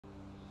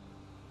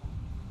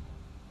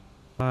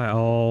Hi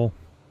all.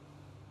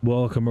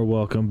 Welcome or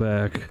welcome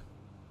back.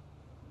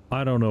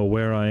 I don't know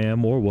where I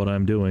am or what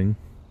I'm doing.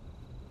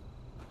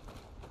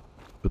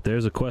 But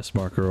there's a quest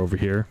marker over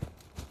here.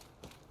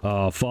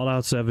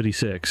 Fallout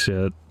 76.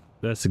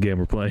 That's the game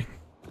we're playing.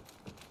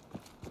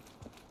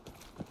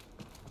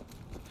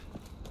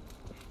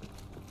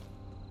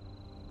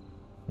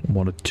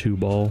 Want a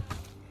 2-ball.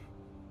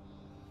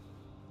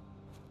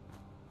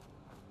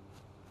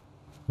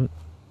 What?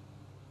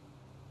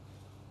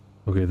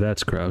 Okay,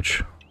 that's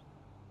crouch.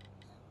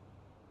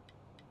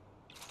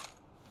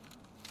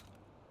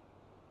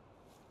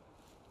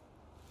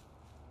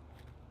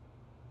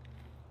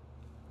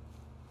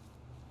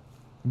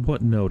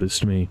 What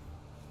noticed me?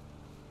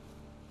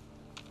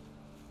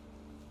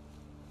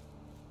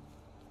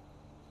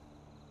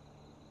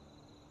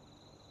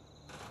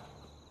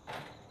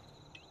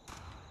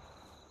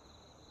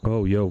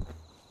 Oh, yo.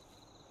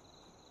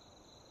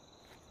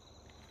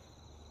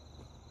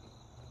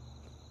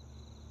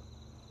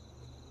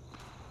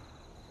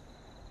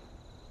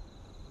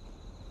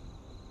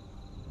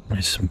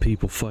 There's some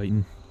people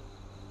fighting.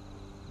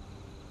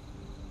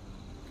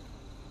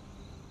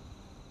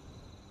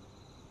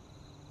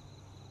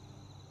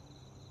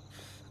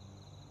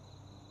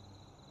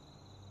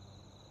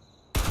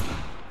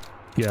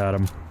 Got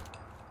him.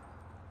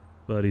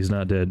 But he's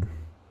not dead.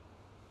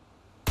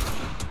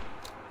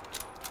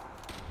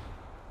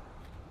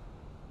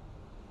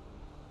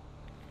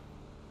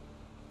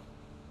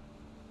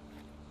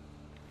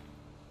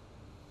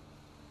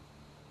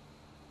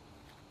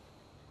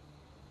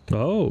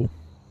 Oh.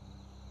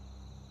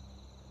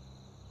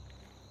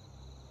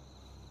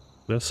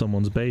 That's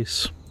someone's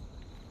base.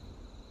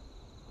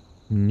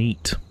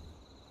 Neat.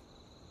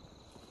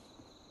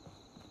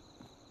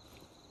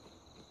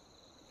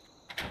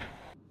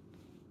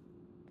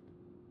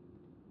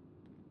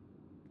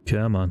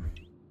 Come on.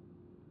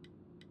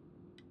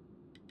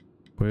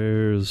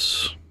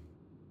 Where's...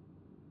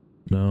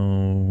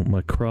 No,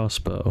 my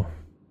crossbow.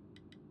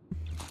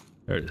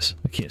 There it is.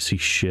 I can't see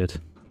shit.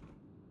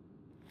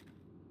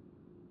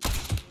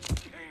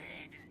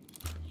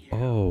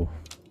 Oh.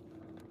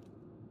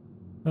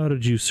 How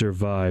did you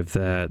survive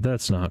that?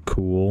 That's not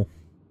cool.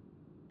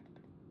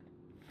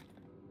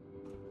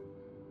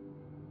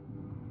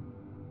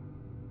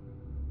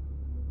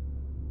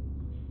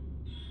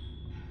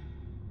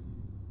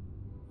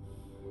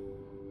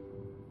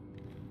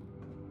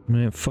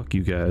 Man, fuck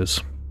you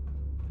guys.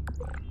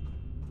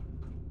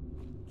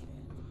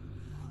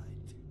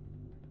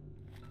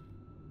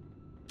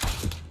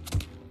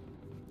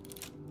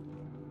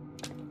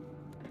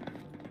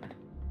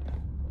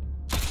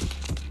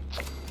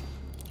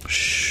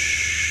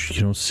 Shh,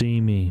 you don't see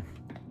me.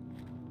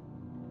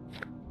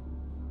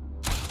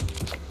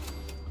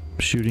 I'm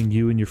shooting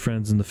you and your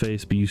friends in the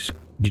face, but you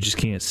just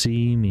can't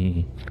see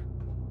me.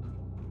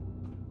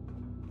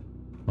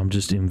 I'm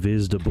just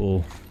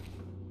invisible.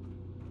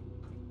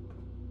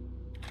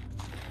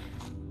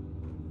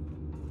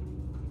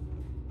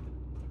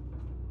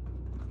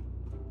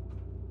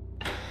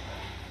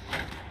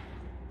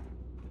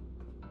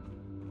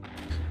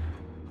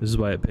 This is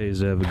why it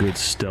pays to have a good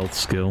stealth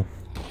skill.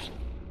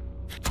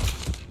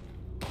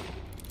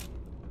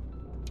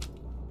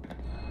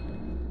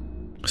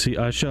 See,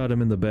 I shot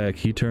him in the back,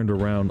 he turned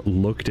around,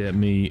 looked at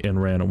me,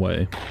 and ran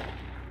away.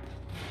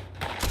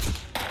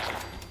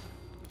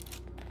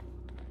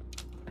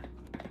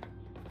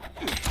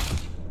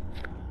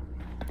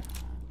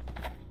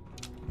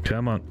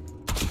 Come on.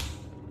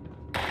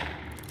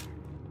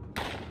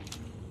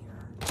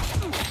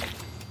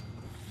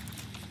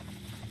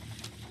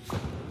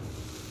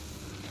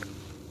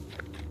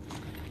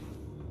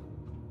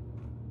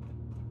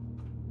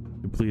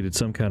 Completed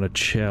some kind of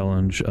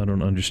challenge. I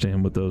don't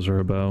understand what those are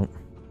about.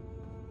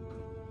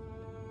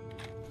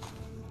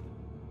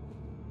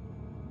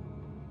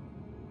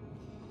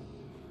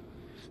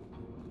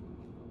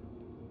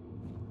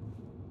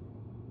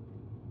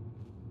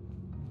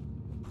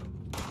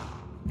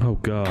 Oh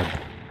God.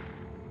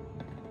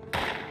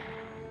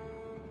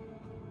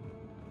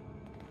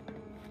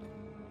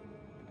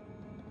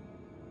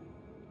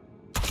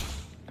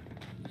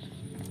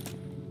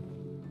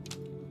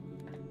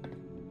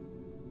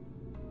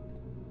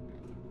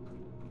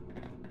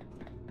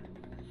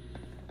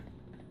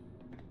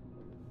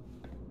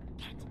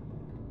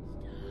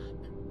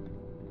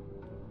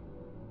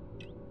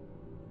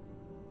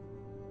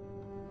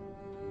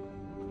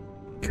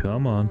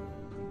 Come on.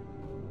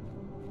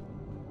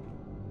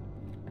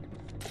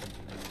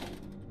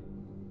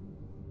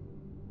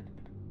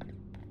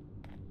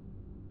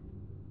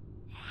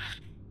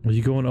 Are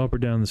you going up or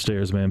down the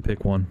stairs, man?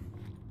 Pick one.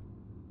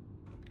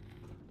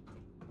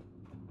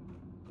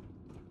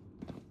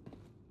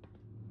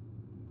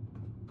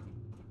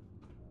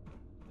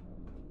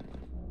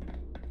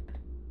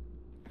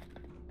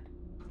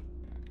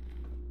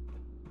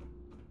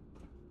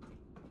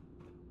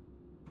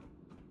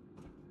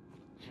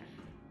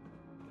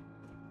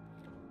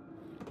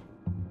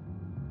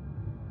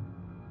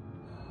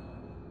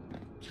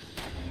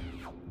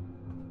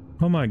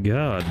 Oh my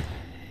God.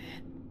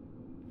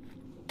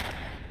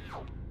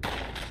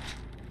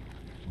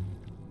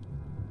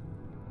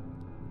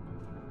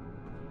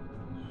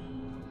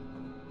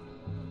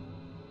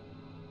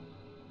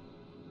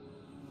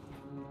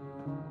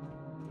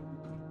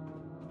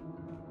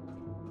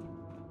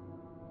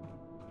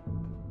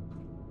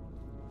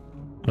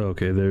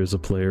 Okay, there's a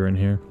player in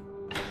here.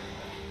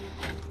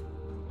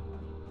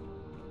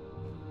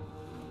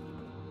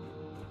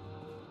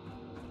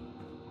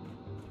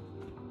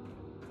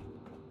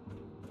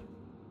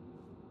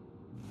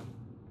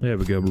 There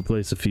we go,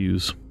 replace a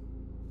fuse.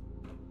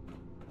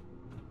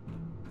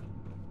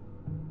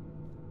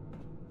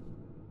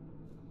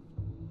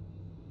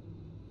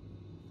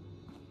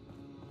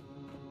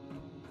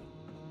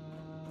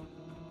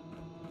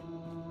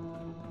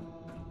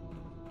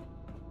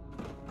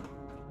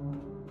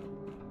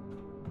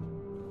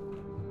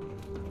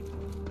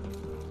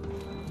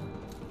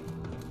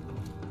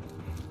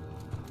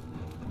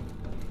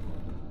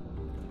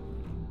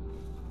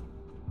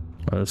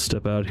 Let's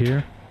step out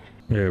here.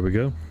 There we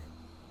go.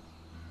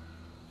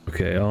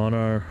 Okay, on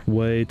our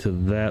way to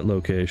that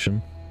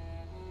location.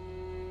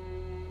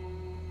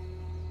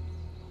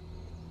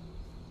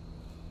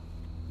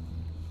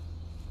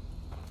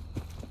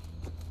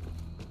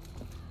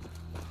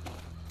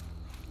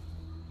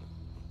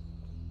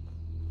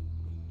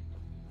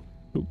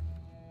 Oop.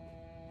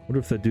 What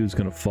if that dude's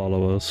gonna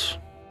follow us?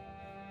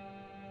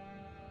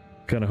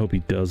 Kinda hope he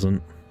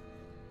doesn't.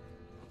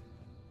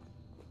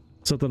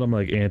 It's not that I'm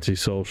like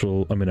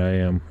antisocial, I mean I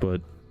am,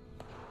 but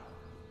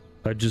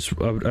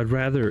I'd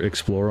rather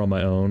explore on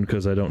my own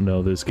because I don't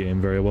know this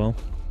game very well.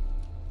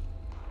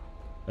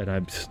 And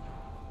I've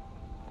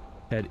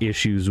had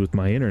issues with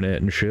my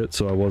internet and shit,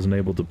 so I wasn't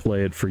able to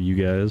play it for you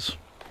guys.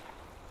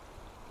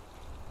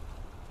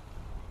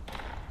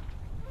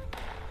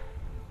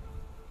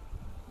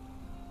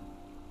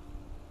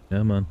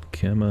 Come on,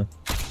 come on.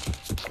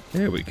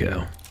 There we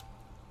go.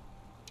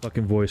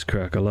 Fucking voice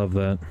crack, I love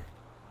that.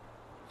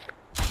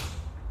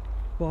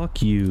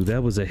 Fuck you,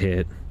 that was a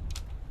hit.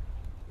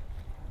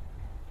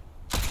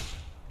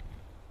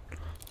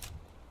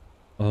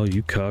 Oh,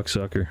 you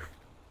cocksucker.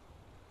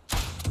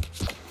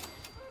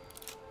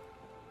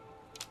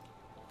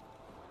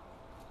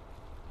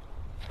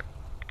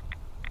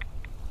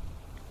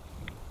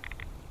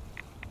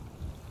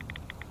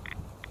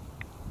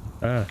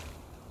 Ah.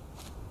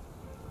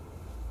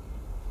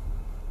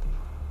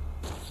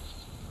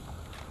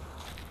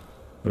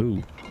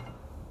 Ooh.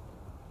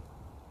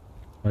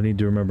 I need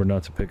to remember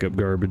not to pick up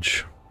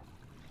garbage.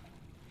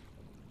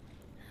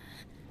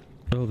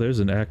 Oh, there's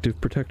an active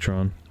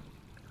Protectron.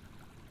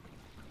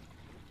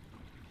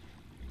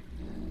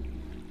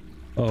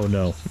 Oh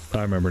no,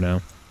 I remember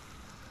now.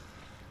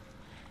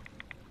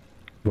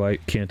 Why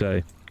can't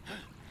I?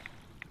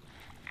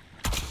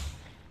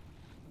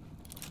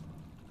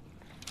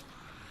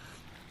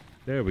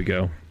 There we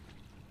go.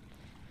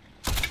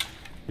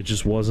 It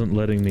just wasn't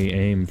letting me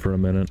aim for a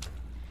minute.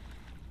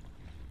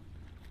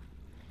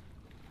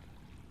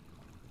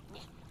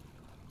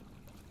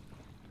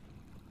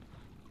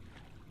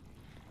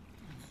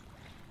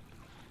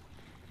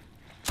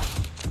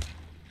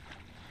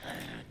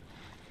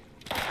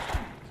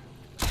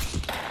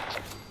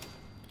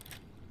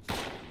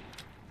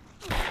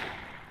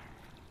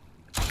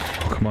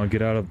 Come on,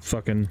 get out of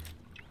fucking...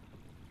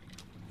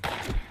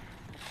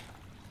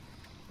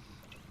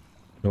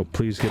 No,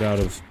 please get out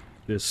of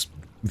this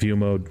view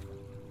mode.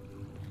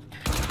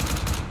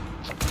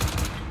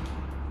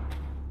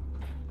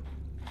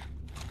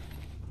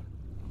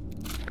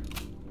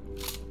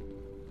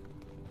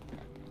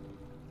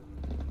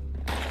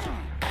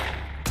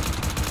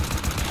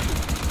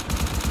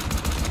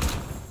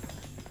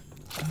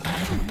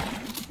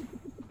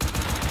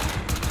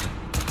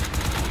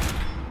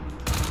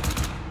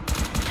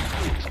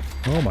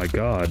 Oh my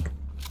god.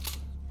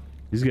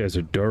 These guys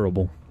are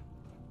durable.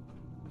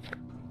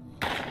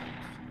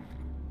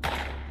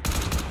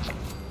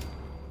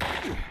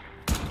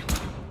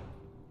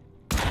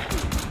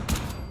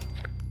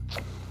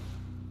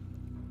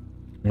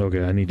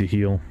 Okay, I need to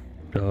heal.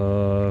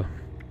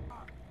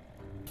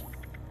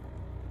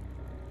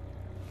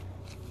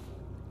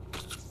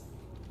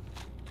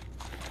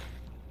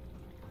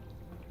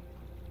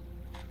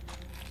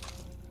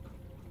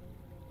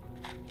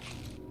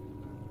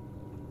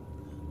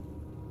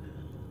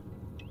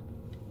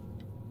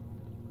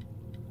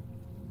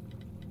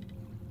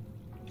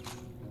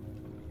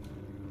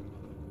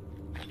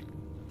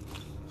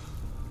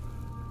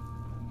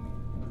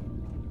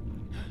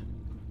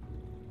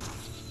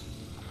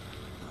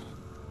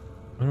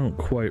 I don't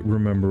quite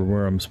remember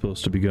where I'm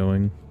supposed to be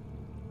going.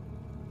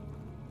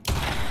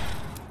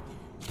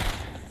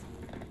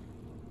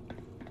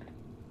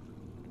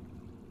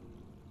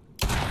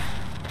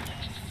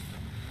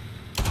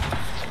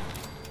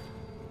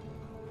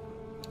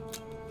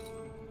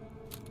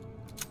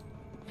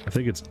 I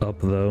think it's up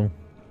though.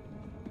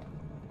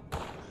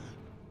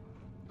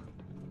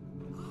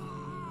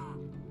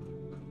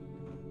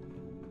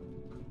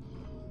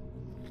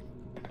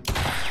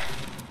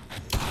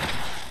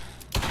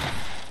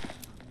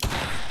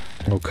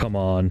 Oh, come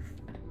on.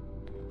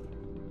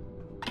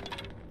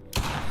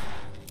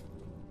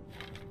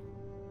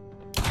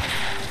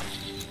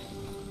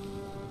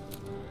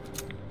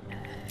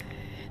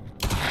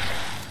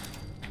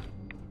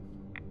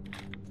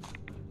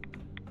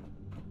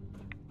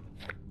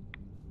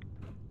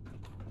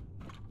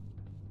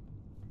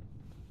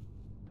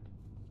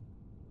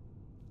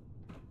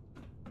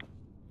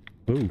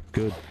 Ooh,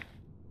 good.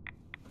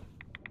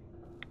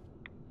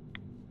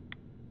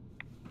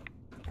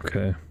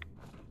 Okay.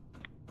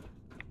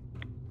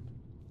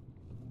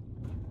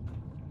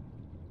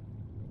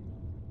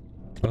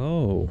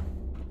 Oh.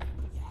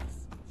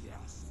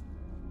 Yes.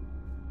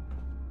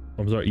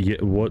 I'm sorry. Yeah,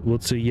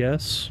 what's a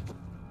yes?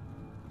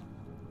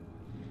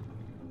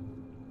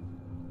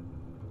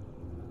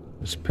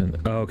 Just pin.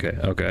 Oh, okay.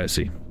 Okay, I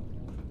see.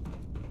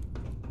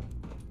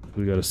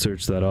 We gotta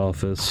search that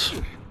office.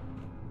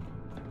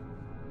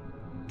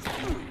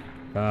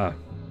 Ah.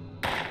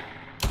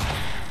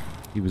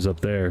 He was up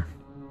there.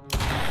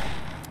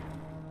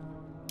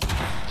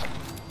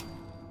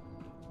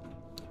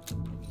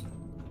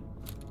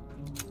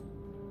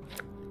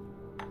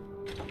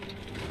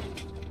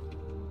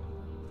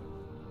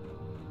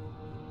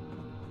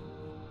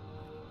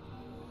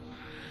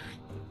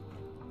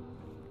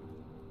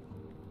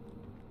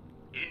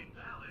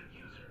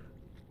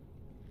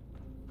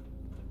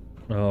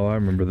 Oh, I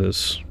remember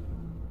this.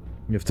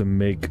 You have to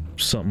make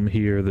something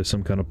here. There's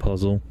some kind of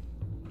puzzle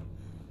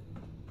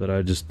that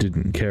I just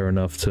didn't care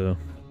enough to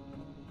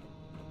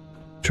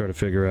try to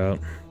figure out.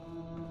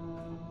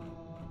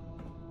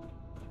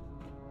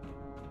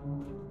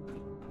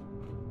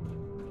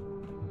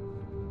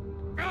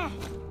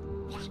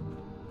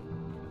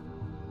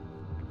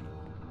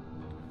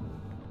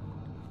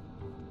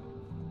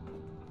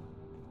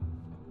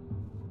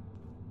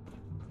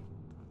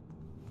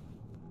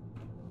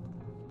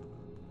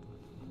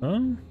 Huh?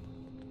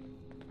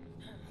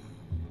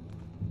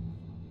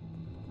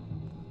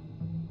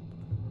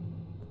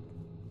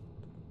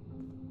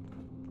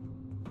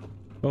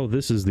 Oh,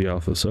 this is the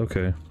office.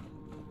 Okay.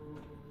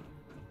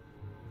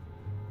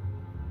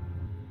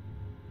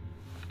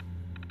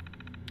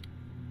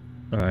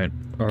 Alright.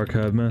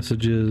 Archive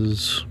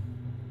messages.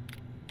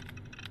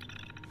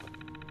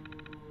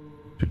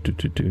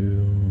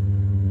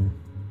 Do.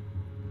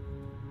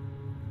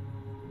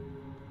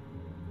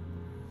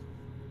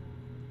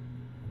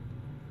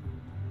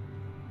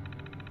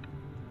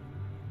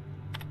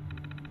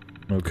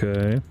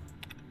 Okay.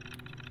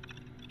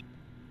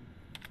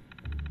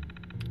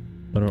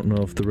 I don't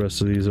know if the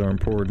rest of these are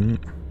important.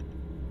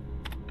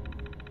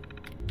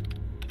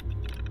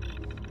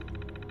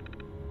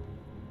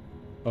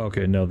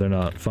 Okay, no, they're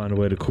not. Find a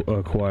way to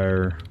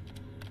acquire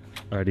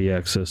ID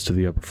access to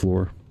the upper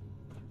floor.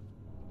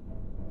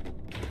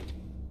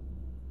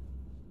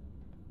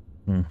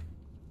 Hmm.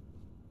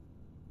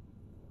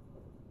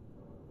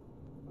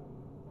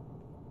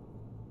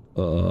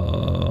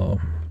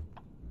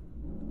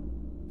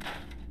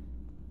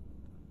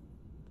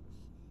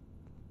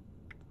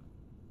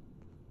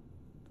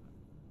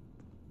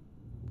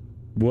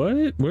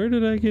 What? Where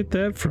did I get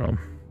that from?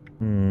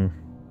 Hmm.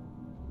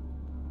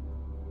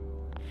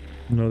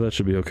 No, that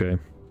should be okay.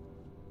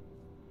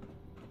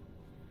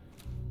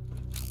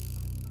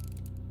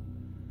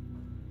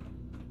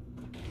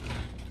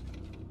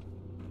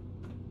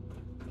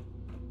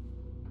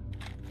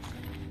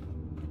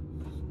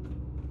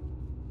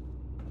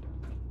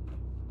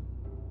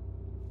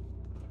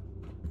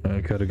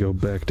 I gotta go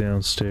back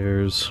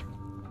downstairs.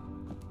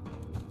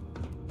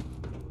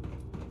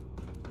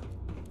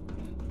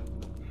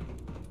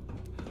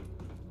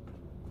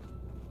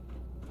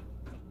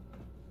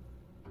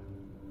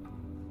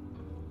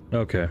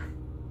 Okay.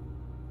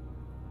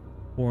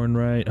 Foreign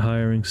right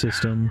hiring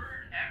system.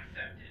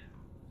 Accepted.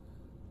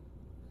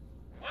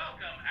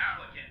 Welcome,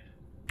 applicant.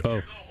 Oh.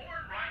 To the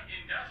Hornwright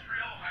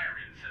Industrial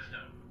Hiring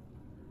System.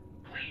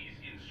 Please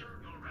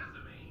insert your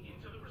resume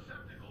into the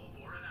receptacle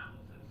for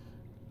analysis.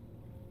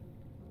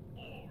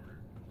 Or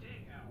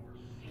take our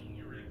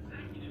senior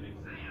executive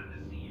exam to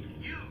see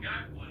if you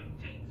got what it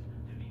takes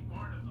to be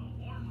part of the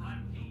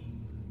Hornwright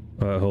team.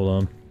 Alright, hold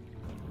on.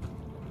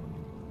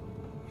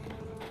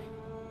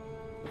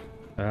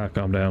 Ah,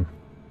 calm down.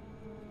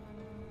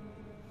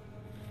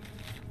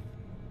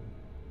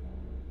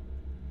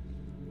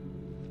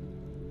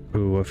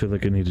 Ooh, I feel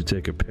like I need to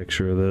take a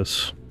picture of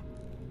this.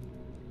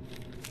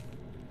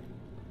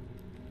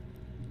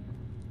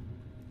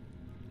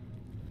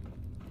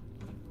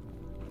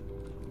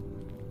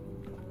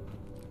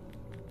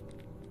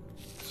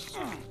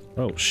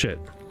 Oh, shit.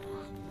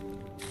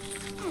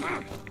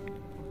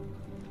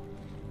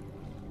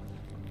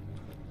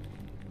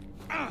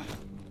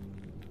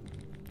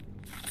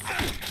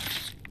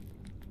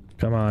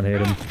 Come on, hit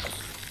him.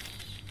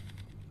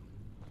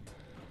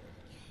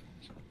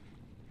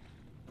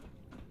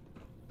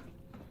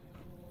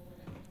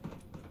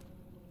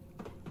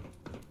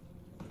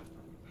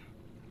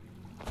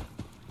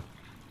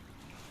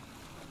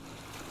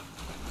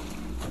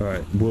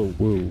 Alright, whoa,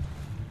 whoa.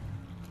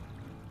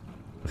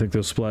 I think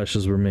those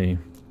splashes were me.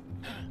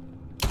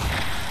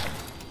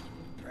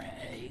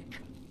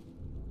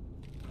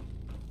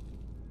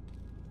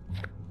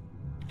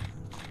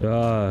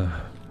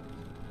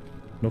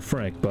 No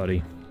Frank,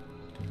 buddy.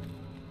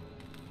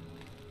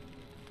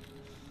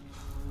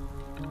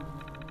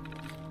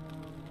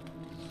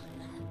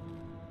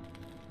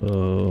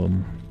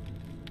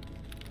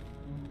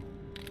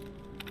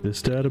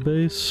 This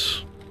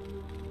database?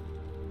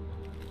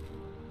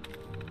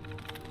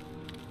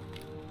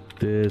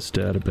 this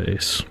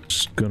database.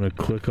 Just gonna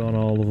click on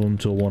all of them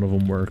till one of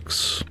them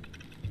works.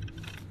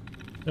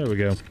 There we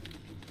go.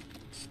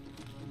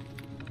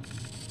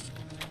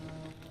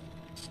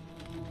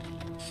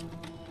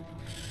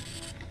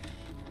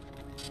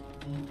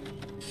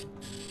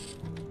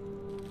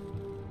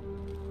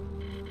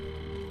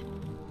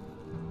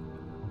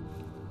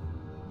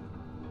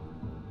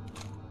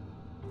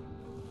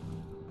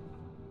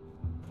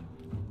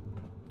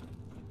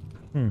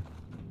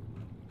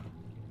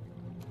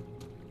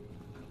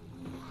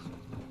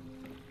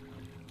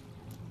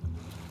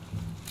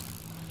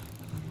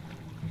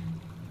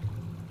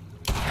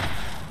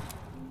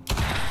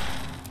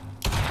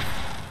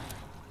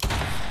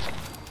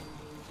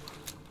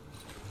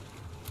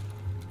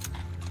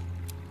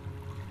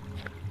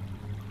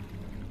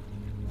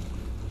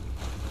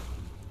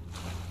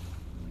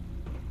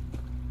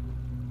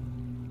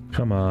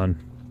 Come on.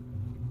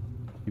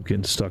 Keep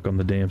getting stuck on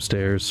the damn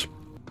stairs.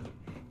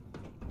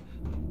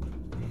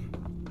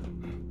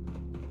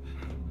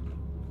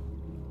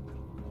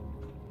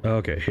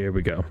 Okay, here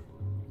we go.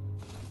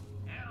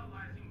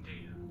 Analyzing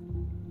data.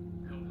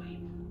 Complete.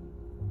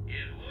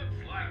 It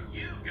looks like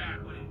you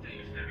got what it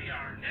takes to be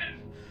our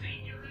next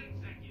senior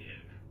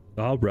executive.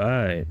 All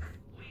right.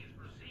 Please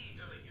proceed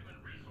to the Human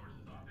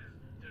Resources Office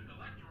to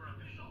collect your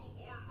official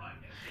Horn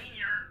right.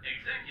 Senior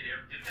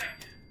executive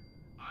detected.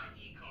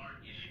 ID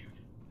card issued.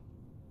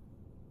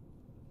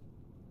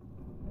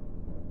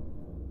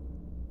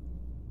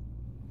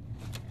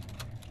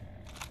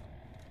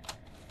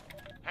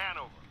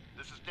 Hanover,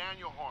 this is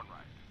Daniel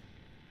Hornwright.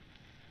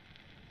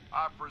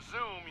 I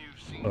presume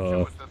you've seen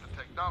to it that the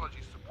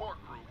Technology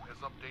Support Group has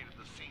updated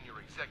the Senior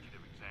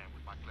Executive exam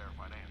with my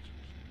clarified answers.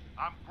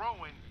 I'm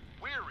growing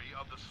weary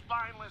of the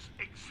spineless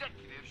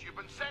executives you've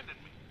been sending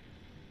me.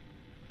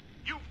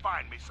 You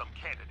find me some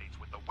candidates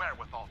with the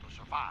wherewithal to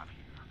survive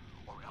here,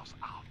 or else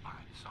I'll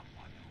find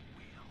someone who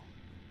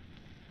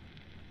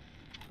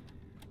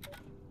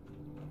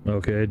will.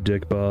 Okay,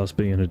 dick boss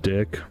being a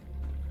dick.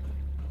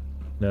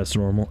 That's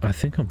normal. I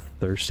think I'm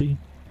thirsty.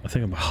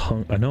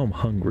 I know I'm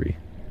hungry,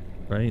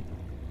 right?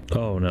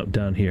 Oh no,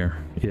 down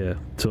here. Yeah,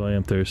 so I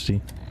am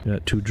thirsty.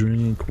 Got to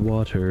drink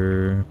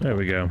water. There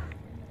we go.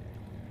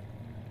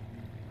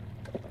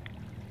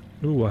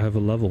 Ooh, I have a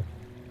level.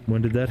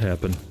 When did that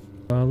happen?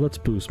 Let's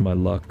boost my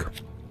luck.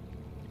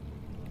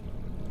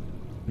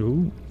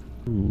 Ooh.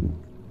 Ooh.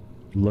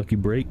 Lucky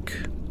break.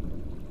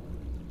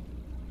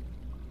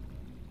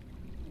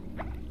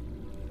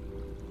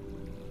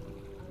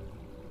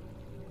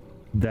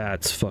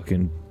 That's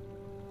fucking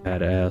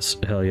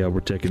badass. Hell yeah, we're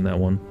taking that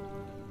one.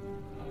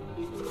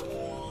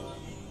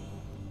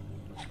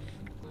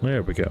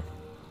 There we go.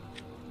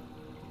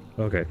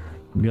 Okay,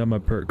 got my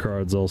perk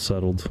cards all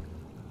settled.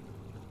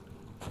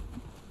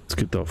 Let's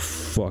get the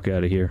fuck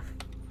out of here.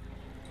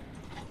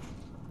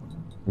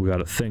 We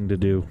got a thing to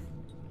do.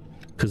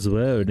 Cause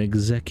we're an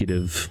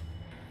executive.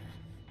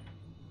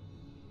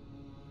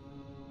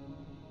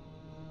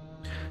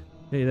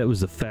 Hey, that was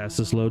the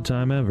fastest load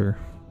time ever.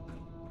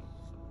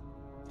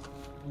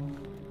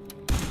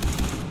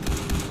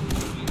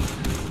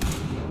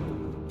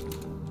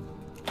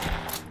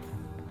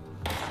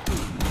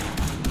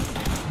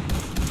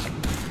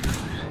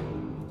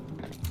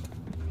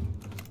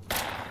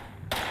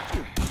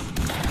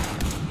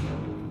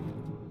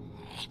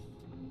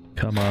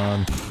 Come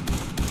on.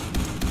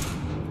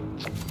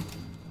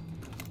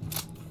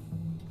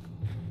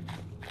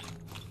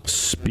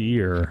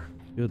 Spear.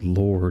 Good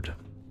lord.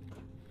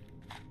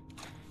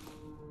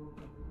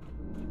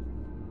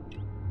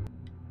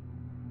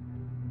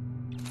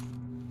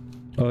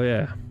 Oh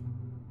yeah.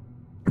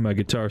 My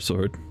guitar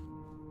sword.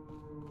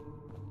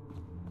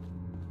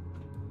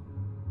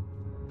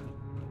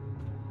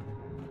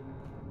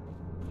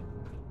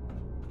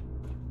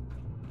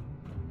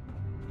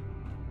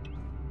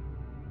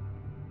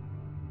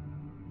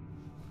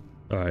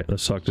 Alright,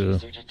 let's talk to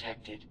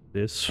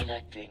this.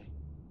 Connecting.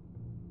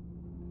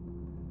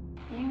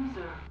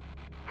 User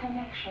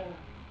connection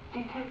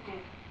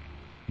detected.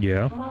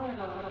 Yeah. Mother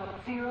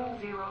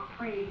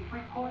 003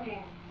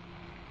 reporting.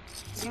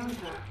 User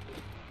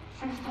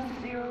system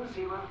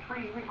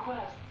 003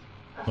 requests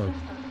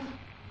assistance.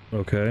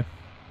 Okay.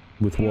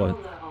 With Fuel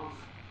what? levels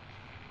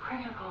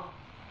critical.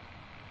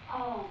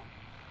 Hull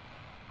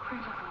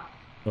critical.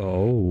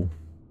 Oh.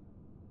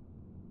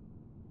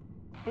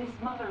 This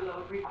mother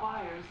load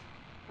requires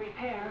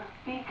repair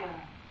beacon.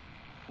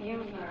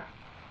 User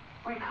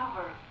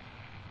recover.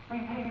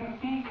 Repair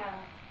beacon.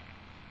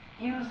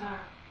 User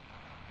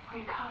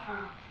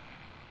recover.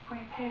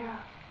 Repair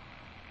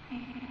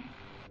beacon.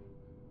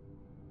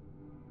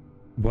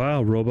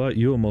 Wow, robot,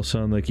 you almost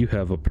sound like you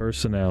have a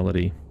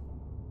personality.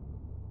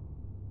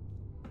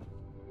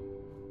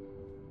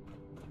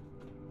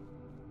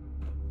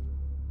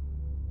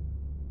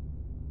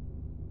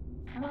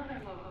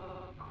 Mother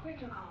load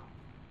critical.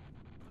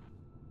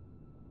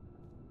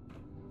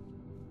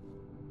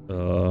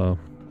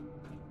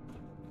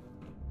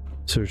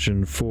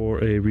 Searching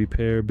for a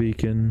repair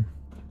beacon.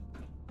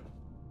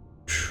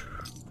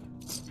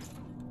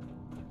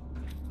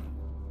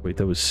 Wait,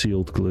 that was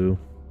sealed glue.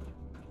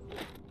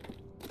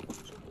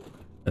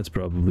 That's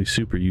probably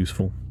super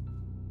useful.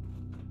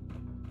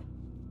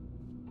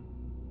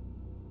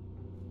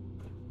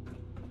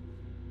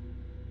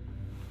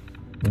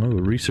 Oh,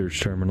 a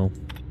research terminal.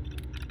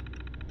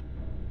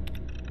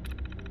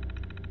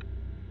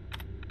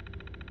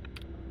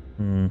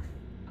 Hmm.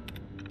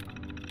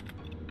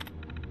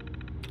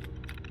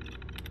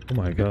 Oh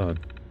my god.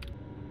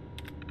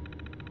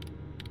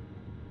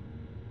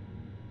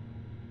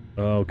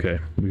 Okay,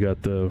 we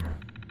got the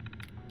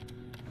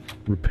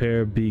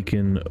repair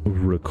beacon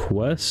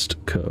request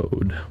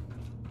code.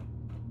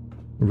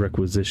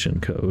 Requisition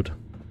code.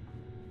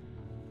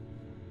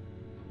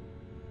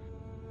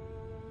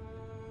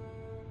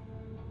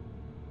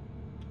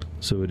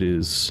 So it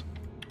is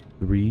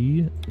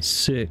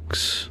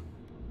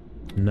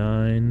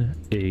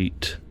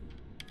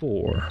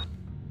 36984.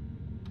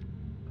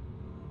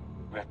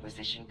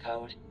 Requisition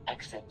code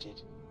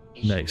accepted.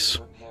 Nice.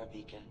 Repair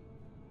beacon.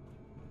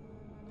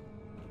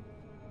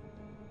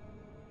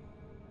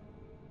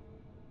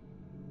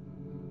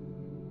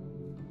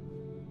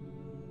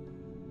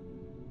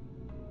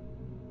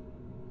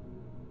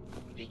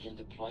 Beacon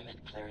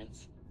deployment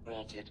clearance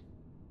granted.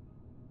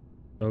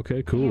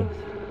 Okay, cool. User,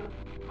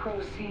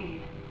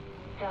 proceed.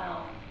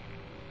 Down.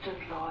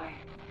 Deploy.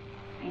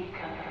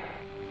 Beacon.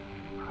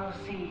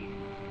 Proceed.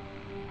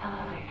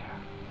 Elevator.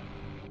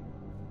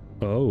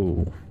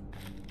 Oh.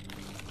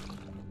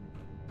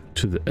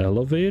 To the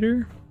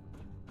elevator?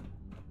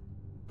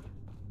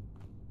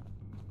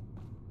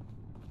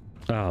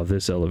 Ah,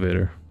 this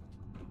elevator.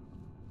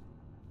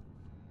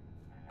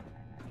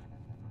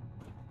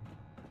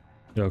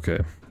 Okay.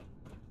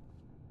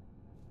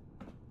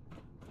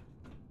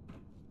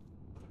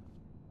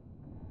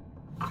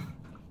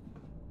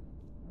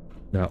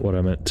 Not what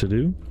I meant to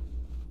do.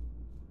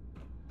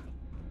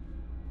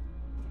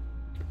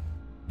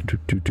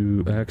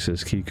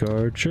 Access key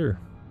card, sure.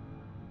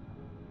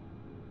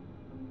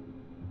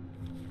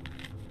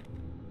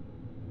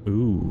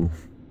 Ooh.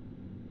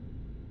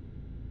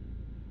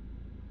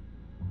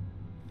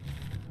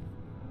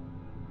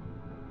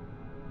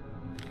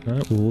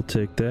 Alright, well, we'll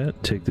take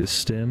that. Take this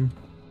stem.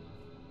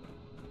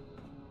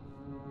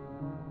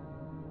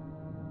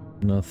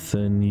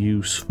 Nothing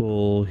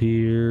useful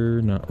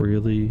here. Not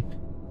really.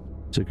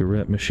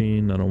 Cigarette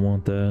machine. I don't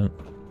want that.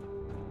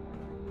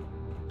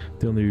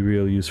 The only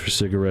real use for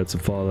cigarettes in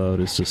Fallout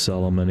is to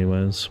sell them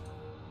anyways.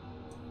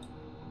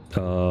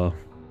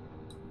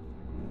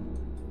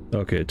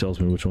 Okay, it tells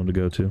me which one to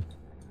go to.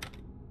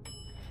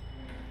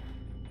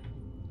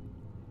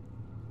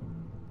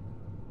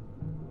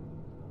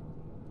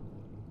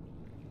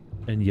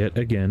 And yet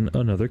again,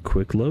 another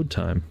quick load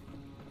time.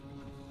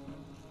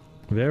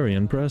 Very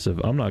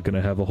impressive. I'm not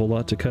gonna have a whole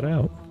lot to cut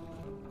out.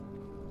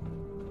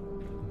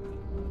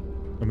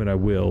 I mean, I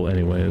will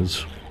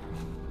anyways.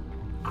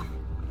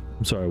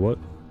 I'm sorry, what?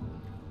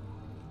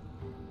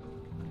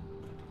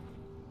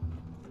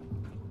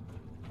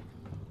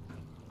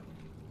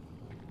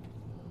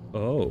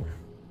 Oh.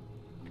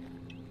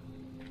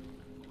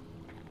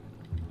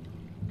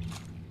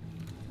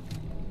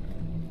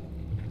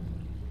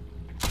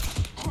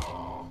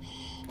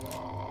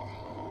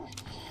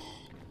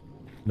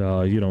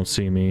 No, you don't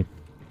see me.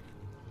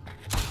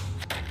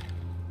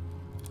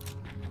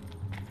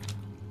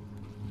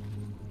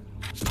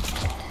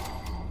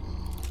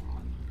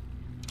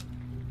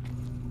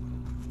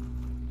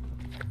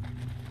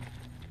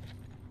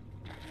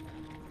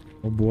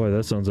 Oh boy,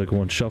 that sounds like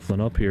one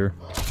shuffling up here.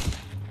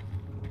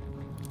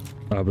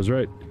 I was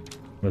right.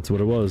 That's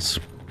what it was.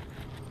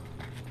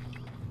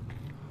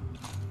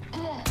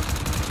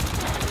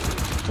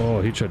 Oh,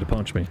 he tried to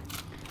punch me.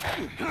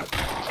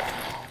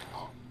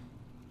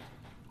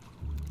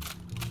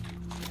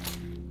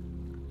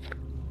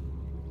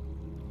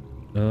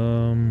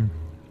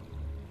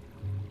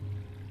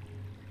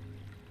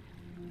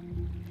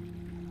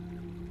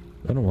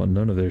 I don't want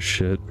none of their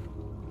shit.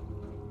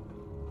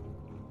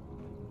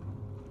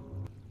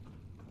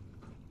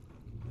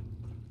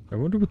 I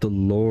wonder what the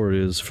lore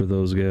is for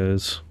those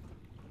guys.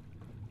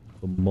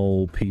 The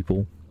mole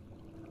people.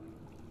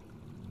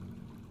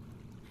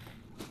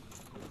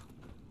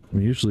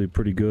 I'm usually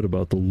pretty good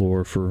about the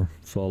lore for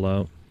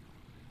Fallout.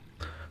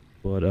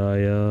 But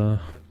I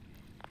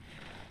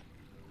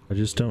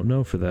just don't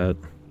know for that.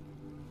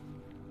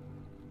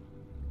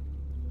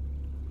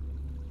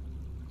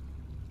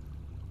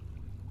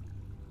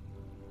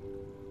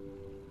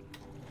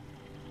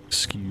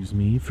 Excuse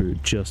me for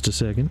just a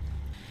second.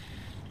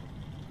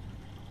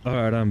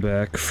 Alright, I'm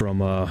back from,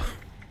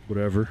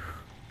 whatever.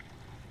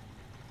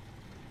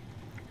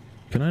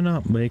 Can I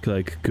not make,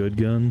 like, good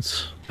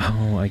guns?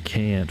 Oh, I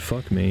can't.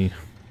 Fuck me.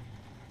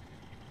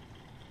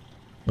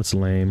 That's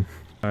lame.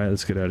 Alright,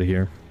 let's get out of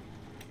here.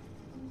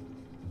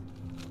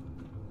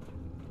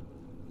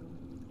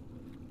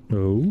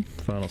 Oh,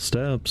 final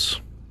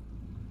steps.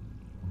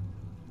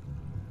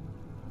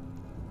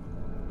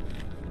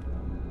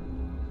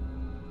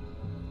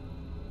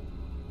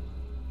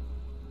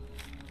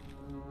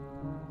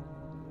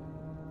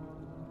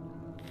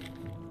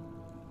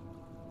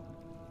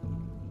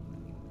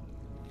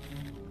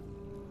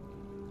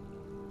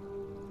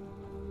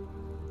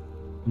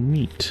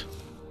 Neat.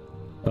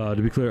 To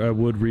be clear, I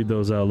would read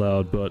those out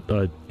loud, but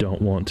I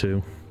don't want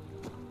to.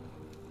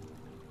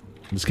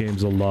 This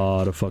game's a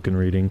lot of fucking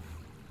reading.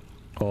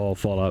 All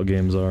Fallout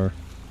games are.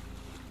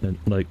 And,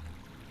 like,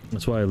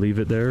 that's why I leave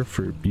it there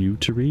for you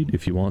to read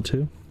if you want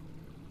to.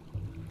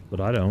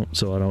 But I don't,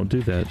 so I don't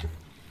do that.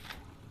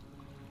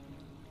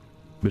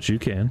 But you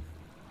can.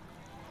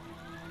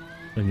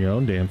 In your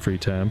own damn free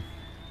time.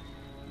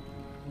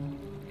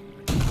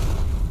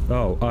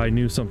 Oh, I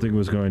knew something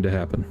was going to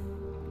happen.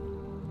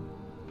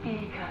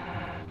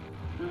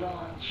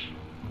 Launch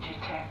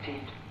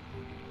detected.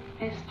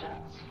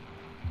 Distance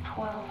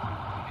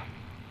 1,200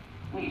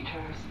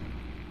 meters.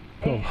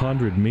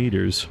 1,200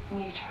 meters.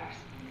 Meters.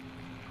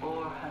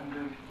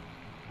 400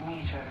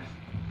 meters.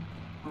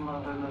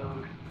 Mother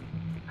load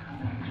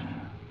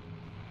connection.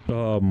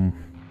 Connection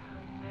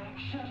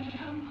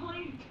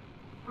complete.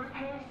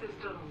 Repair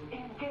systems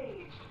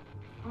engaged.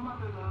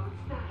 Mother load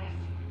status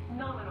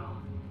nominal.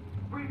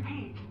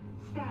 Repeat.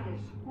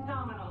 Status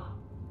nominal.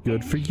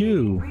 Good for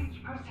you.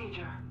 Breach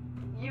procedure.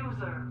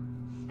 User,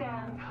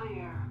 stand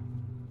clear.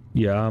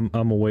 Yeah,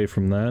 I'm away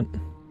from that.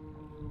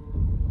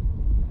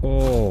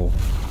 Oh.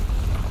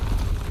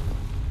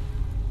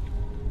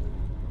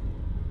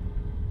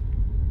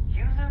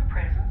 User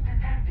presence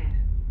detected.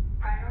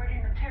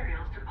 Priority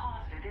materials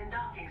deposited in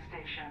docking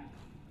station.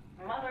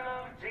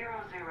 Motherload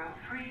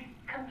 003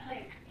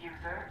 complete,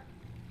 user.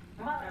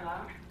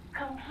 Motherload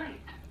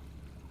complete.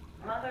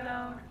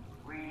 Motherload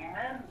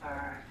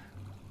remembers.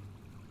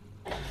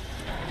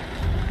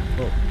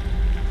 Oh.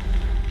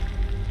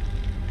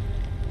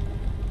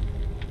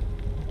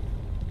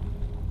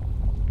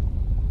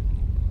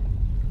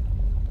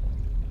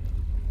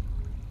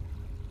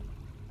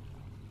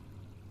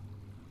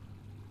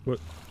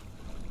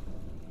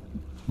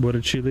 What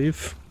did she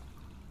leave?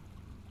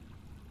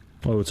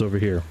 Oh, it's over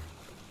here.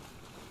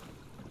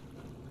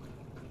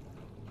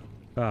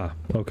 Ah,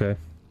 okay.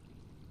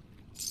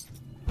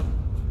 A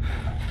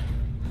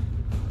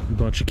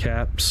bunch of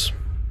caps.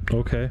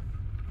 Okay.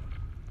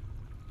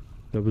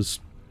 That was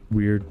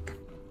weird.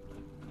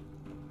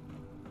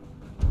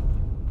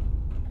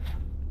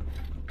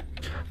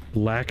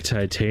 Black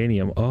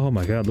titanium. Oh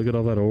my god, look at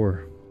all that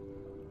ore.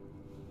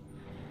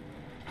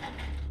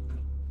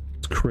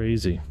 It's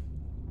crazy.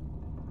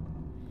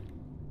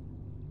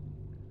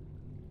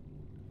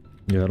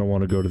 Yeah, I don't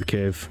want to go to the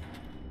cave.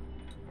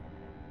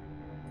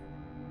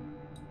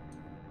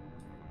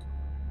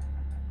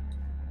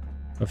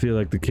 I feel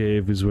like the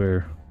cave is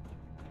where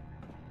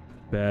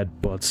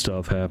bad butt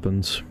stuff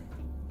happens.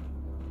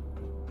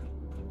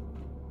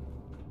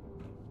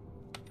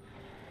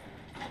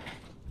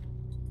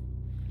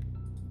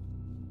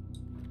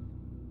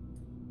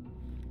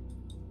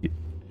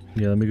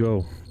 Yeah, let me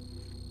go.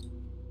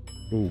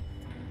 Ooh.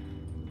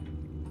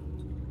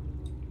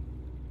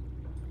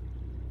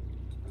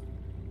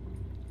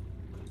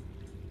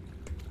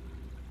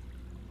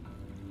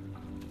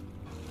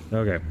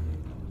 Okay.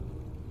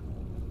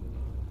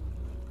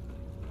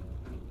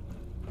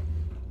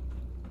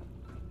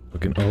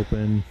 Looking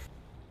open.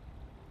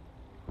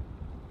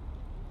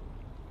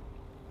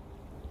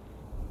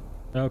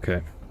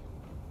 Okay.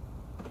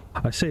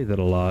 I say that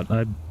a lot.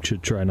 I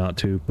should try not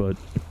to, but...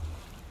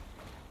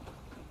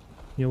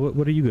 You know,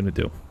 what are you gonna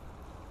do?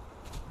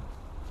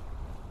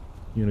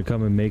 You gonna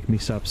come and make me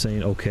stop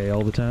saying okay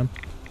all the time?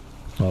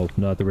 Oh,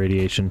 not the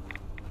radiation.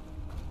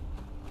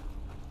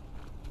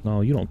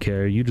 No, you don't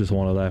care. You just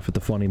want to laugh at the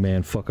funny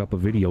man fuck up a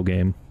video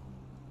game.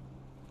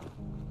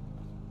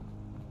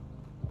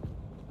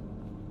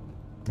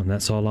 And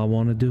that's all I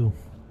want to do.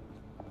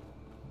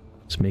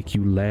 Is make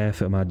you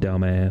laugh at my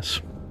dumb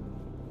ass.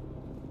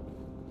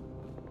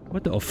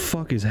 What the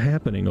fuck is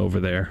happening over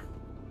there?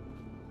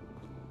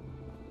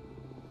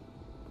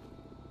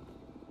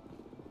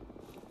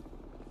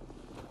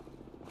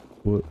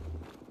 What?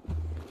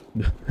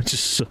 I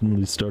just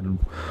suddenly started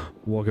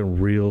walking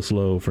real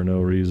slow for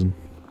no reason.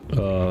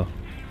 Oh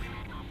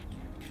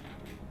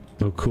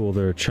cool,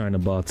 there are China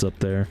bots up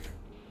there.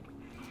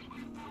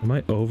 Am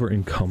I over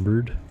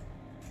encumbered?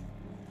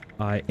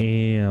 I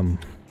am.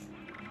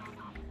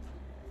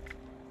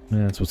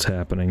 That's what's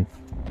happening.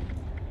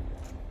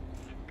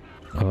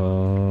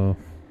 Come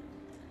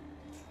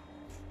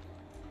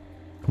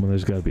on,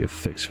 there's gotta be a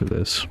fix for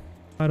this.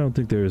 I don't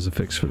think there is a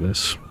fix for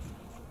this.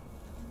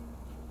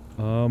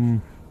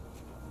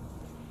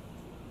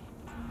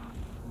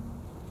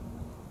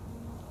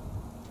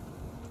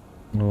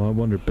 Well, I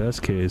wonder,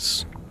 best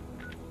case,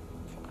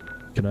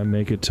 can I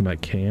make it to my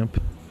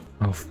camp?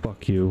 Oh,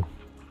 fuck you.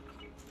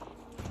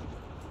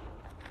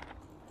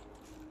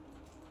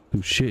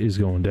 Ooh, shit is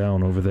going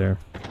down over there.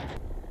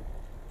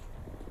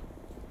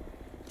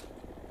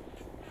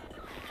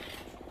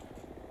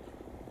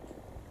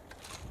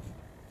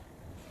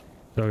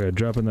 Okay,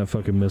 dropping that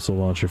fucking missile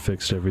launcher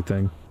fixed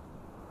everything.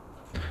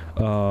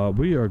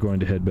 We are going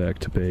to head back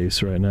to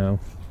base right now.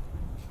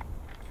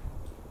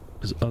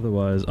 Because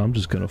otherwise, I'm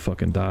just gonna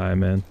fucking die,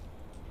 man.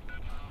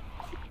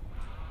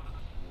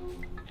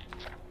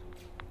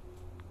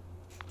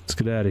 Let's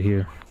get out of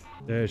here.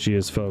 There she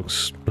is,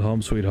 folks.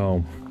 Home sweet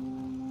home.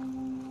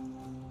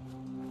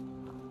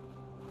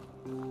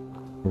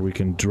 where we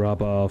can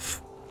drop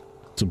off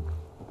some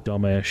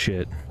dumbass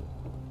shit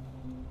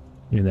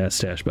in that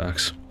stash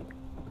box.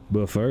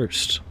 But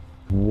first,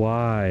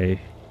 why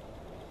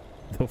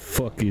the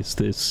fuck is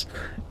this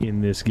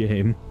in this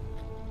game?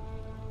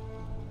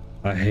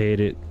 I hate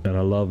it and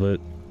I love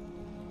it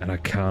and I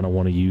kind of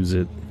want to use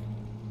it.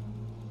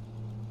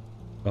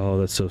 Oh,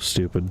 that's so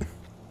stupid.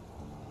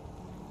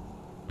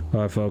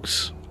 Alright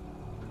folks,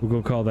 we're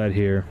gonna call that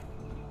here.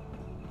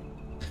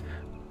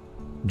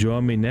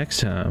 Join me next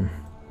time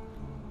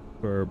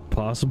for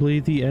possibly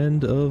the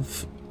end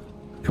of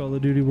Call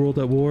of Duty World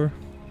at War.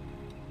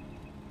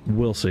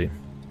 We'll see.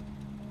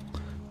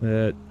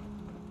 That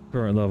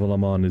current level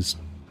I'm on is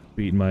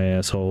beating my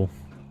asshole.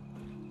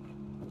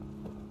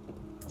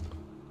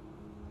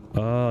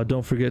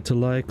 Don't forget to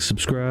like,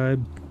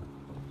 subscribe,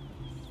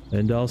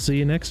 and I'll see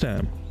you next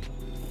time.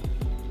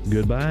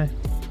 Goodbye.